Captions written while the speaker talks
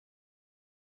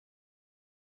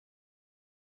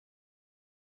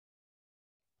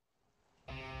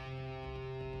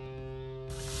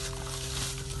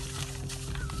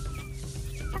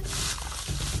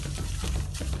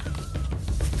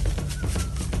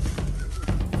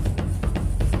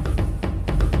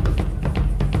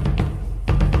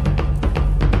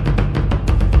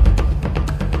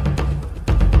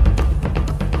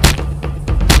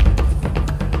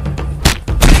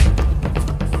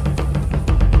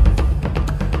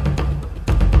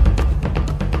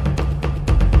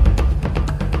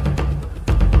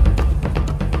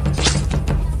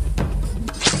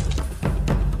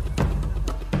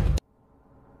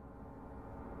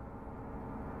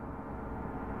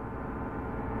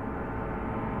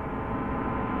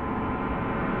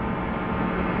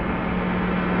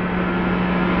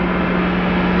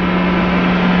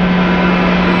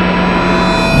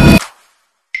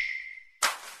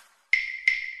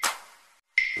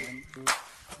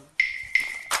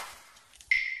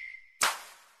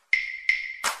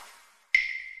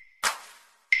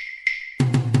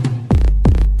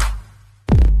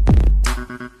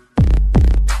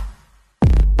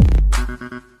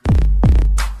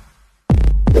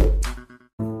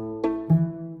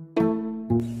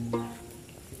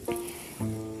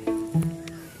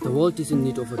The world is in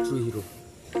need of a true hero.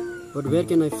 But where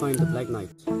can I find the Black Knight,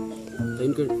 the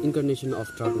incarnation of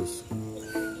darkness?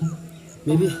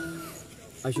 Maybe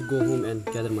I should go home and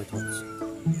gather my thoughts.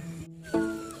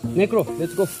 Necro,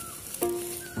 let's go.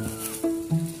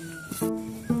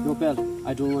 No, pal,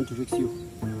 I don't want to risk you.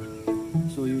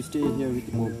 So you stay here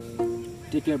with mom.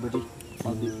 Take care, buddy.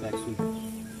 I'll be back soon.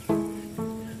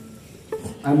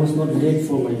 I must not late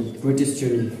for my greatest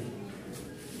journey.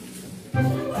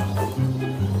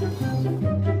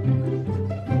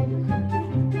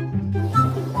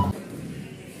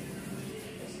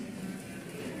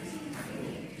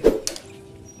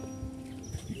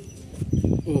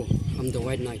 Oh, I'm the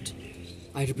White Knight.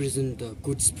 I represent the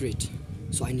good spirit,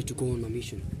 so I need to go on my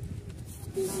mission.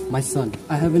 My son,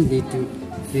 I haven't led to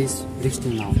face risks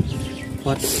till now,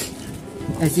 but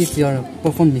as it's your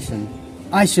perform mission,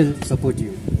 I shall support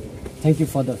you. Thank you,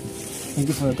 Father. Thank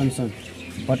you for your concern.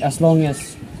 But as long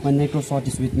as my necro sword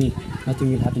is with me,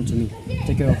 nothing will happen to me.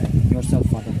 Take care of yourself,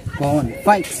 Father. Go on,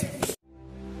 fight!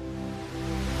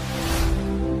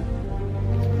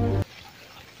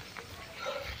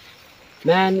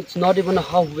 Man, it's not even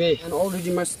halfway, and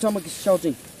already my stomach is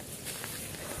shouting.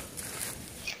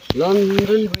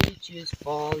 London Bridge is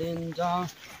falling down.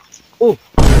 Oh,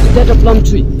 is that a plum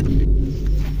tree?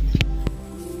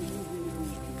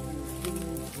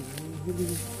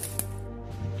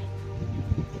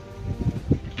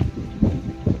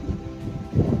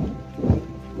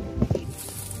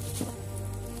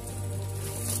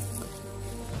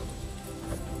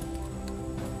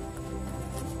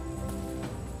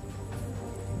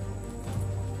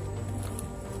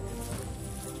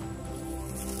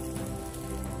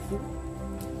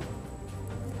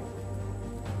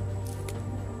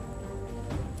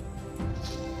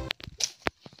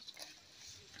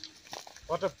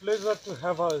 What a pleasure to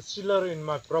have a stealer in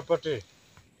my property.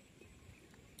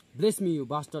 Bless me, you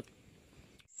bastard.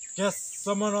 Yes,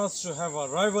 someone else to have a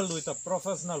rival with a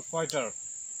professional fighter.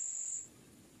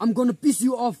 I'm gonna piss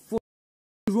you off for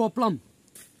raw plum.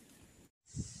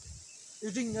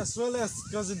 Eating as well as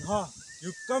cousin, huh?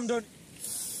 You come down.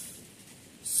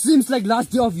 Seems like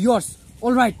last day of yours.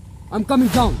 Alright, I'm coming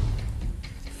down.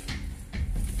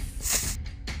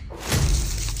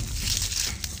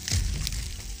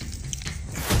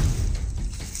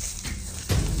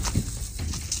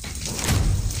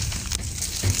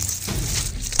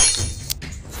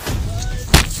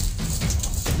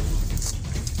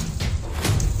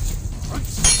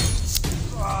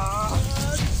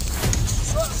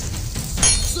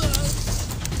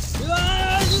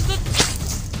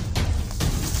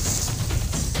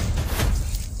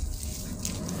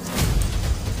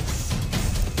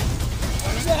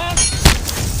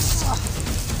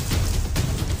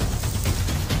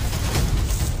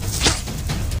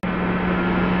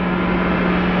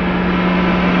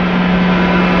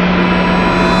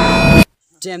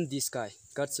 Damn, this guy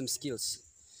got some skills.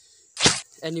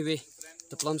 Anyway,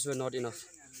 the plums were not enough.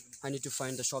 I need to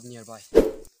find the shop nearby.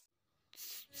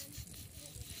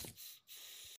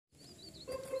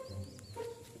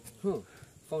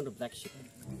 Found a black sheep.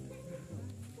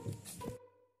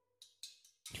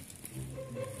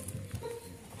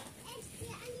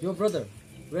 Yo, brother,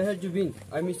 where had you been?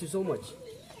 I missed you so much.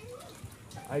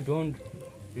 I don't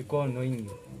recall knowing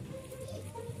you.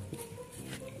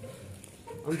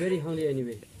 I'm very hungry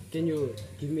anyway. Can you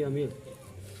give me a meal?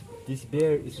 This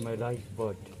bear is my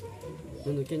lifeblood.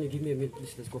 No, can you give me a meal,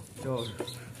 please? Let's go. Sure.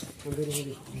 I'm very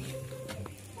hungry.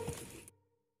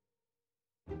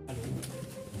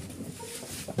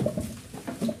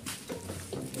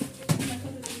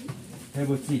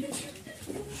 Have a seat.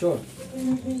 Sure.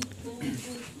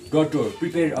 Doctor,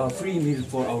 prepare a free meal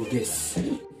for our guests.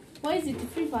 Why is it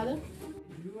free, Father?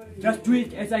 Just do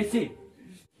it as I say.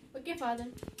 Okay, Father.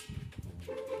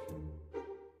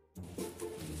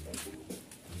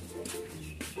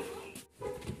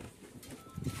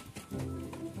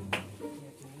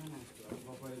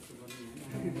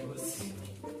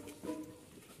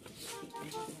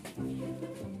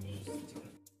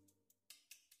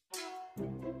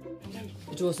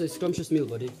 It was a scrumptious meal,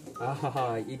 buddy.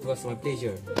 It was my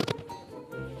pleasure.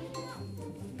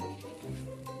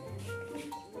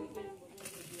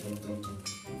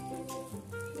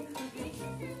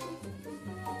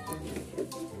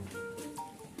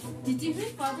 Did you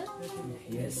eat, Father?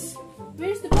 Yes.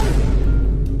 Where's the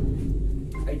body?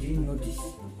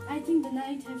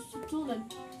 night has stolen.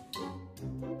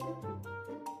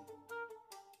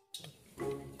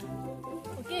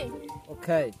 Okay.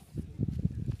 Okay.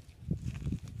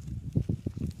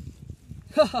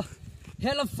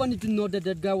 Hella funny to know that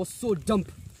that guy was so dumb.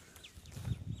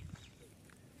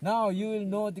 Now you will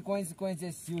know the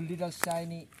consequences, you little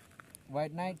shiny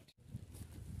white knight.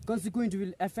 Consequence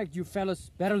will affect you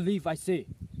fellas. Better leave, I say.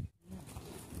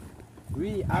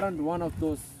 We aren't one of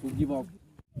those who give up.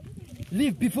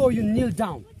 Leave before you kneel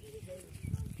down.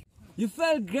 You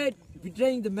felt great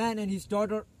betraying the man and his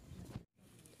daughter.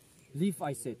 Leave,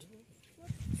 I said.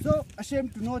 So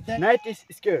ashamed to know that. Knight is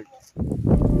scared.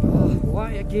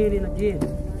 Why again and again?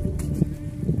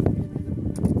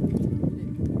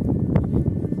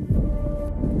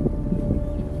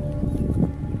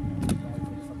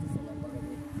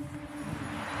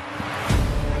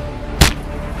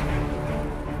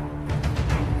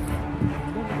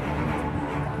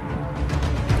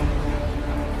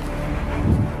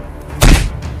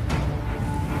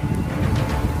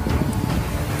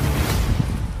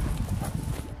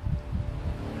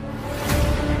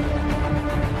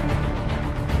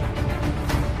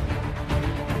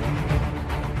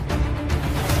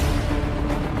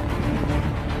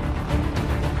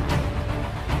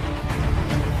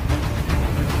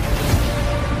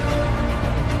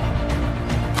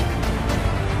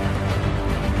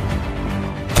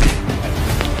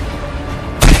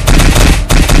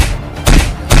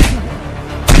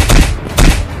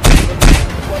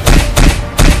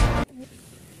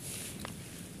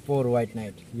 Poor white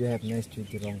knight, you have messed with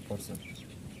the wrong person.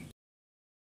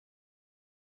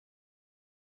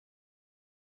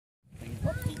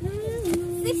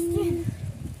 Sister!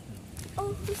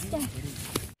 Oh, sister!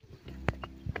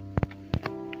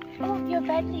 Oh, you're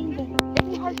badly injured. Let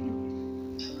me help you.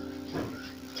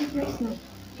 Take rest now.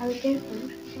 I will care for you.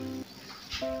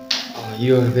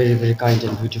 You are very, very kind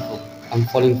and beautiful. I'm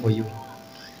falling for you.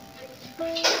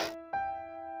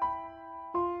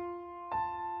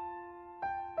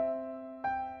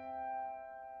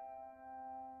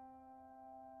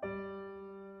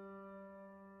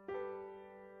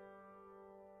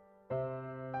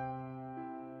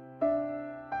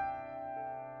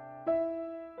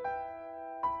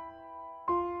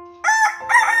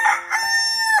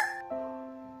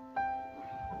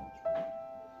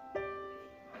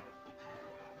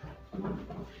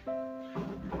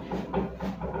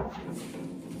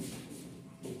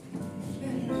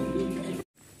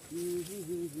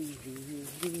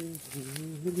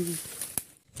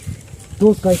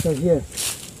 Those guys are here.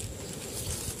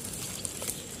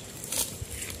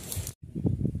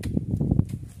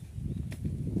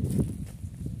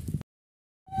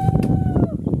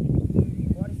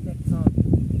 What is that sound?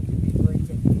 Let me go and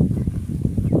check.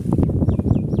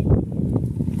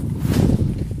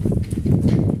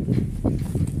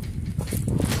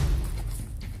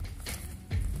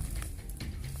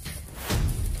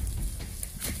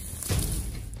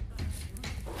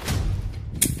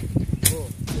 Oh,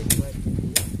 that's right.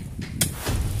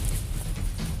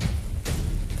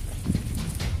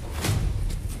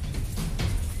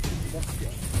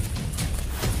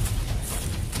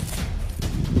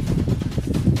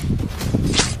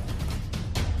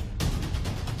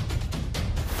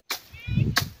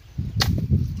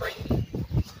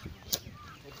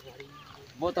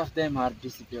 Both of them are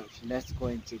disappeared. Let's go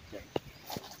and check them.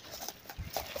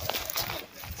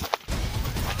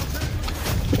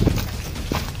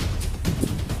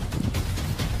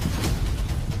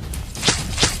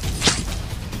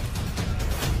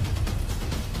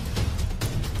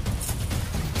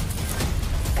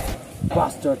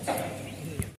 Bastards.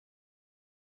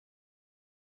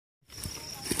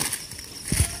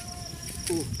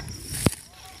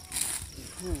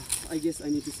 I guess I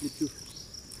need to sleep too.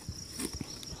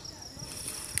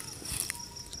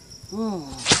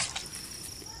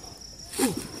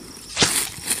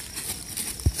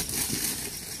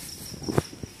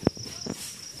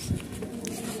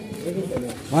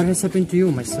 What has happened to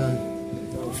you, my son?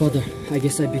 Father, I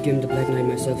guess I became the Black Knight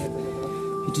myself.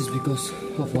 It is because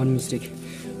of one mistake,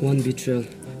 one betrayal,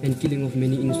 and killing of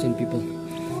many innocent people.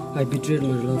 I betrayed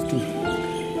my love too.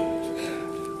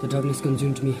 The darkness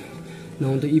consumed me.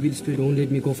 Now the evil spirit won't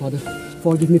let me go, Father.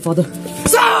 Forgive me, Father.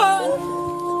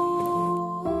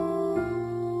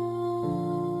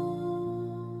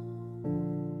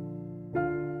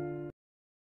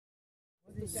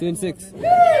 Scene 6.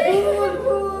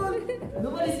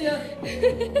 Nobody's here.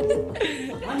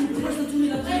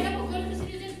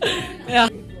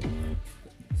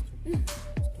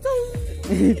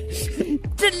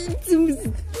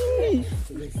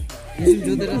 Listen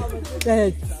to the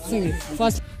sing it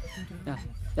fast.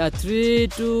 Yeah, 3,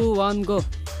 2, 1, go.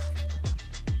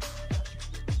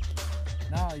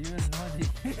 Now you will know the.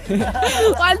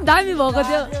 One time you walk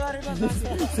there.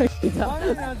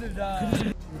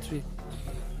 3.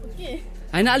 Okay.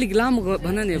 हैन अलिक लामो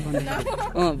भन नि भन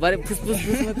बारे फुसफुस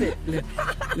मात्रै ले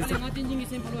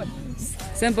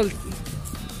sample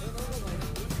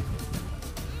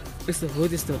यस्तो हो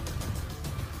त्यस्तो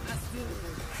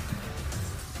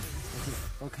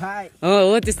Okay.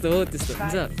 हो त्यस्तो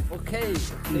हुन्छ Okay.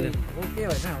 Okay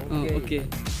होइन ओके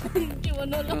के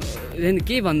भन्नु ल हैन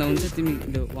के भन्दा हुन्छ तिमी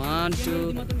 1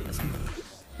 2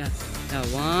 या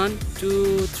 1 2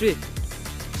 3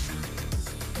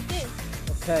 Okay.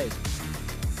 Okay.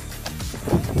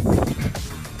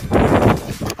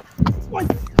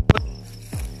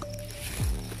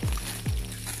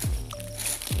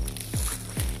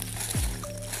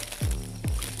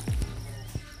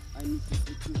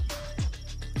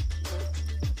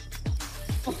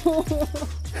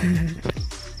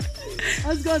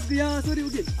 Let's go, yeah, sorry,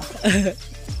 okay.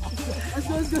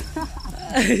 Let's go.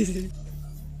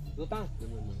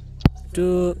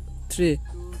 2, 3.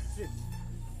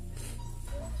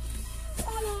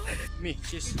 Me,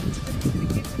 cheers.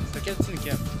 I can't see the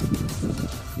cap.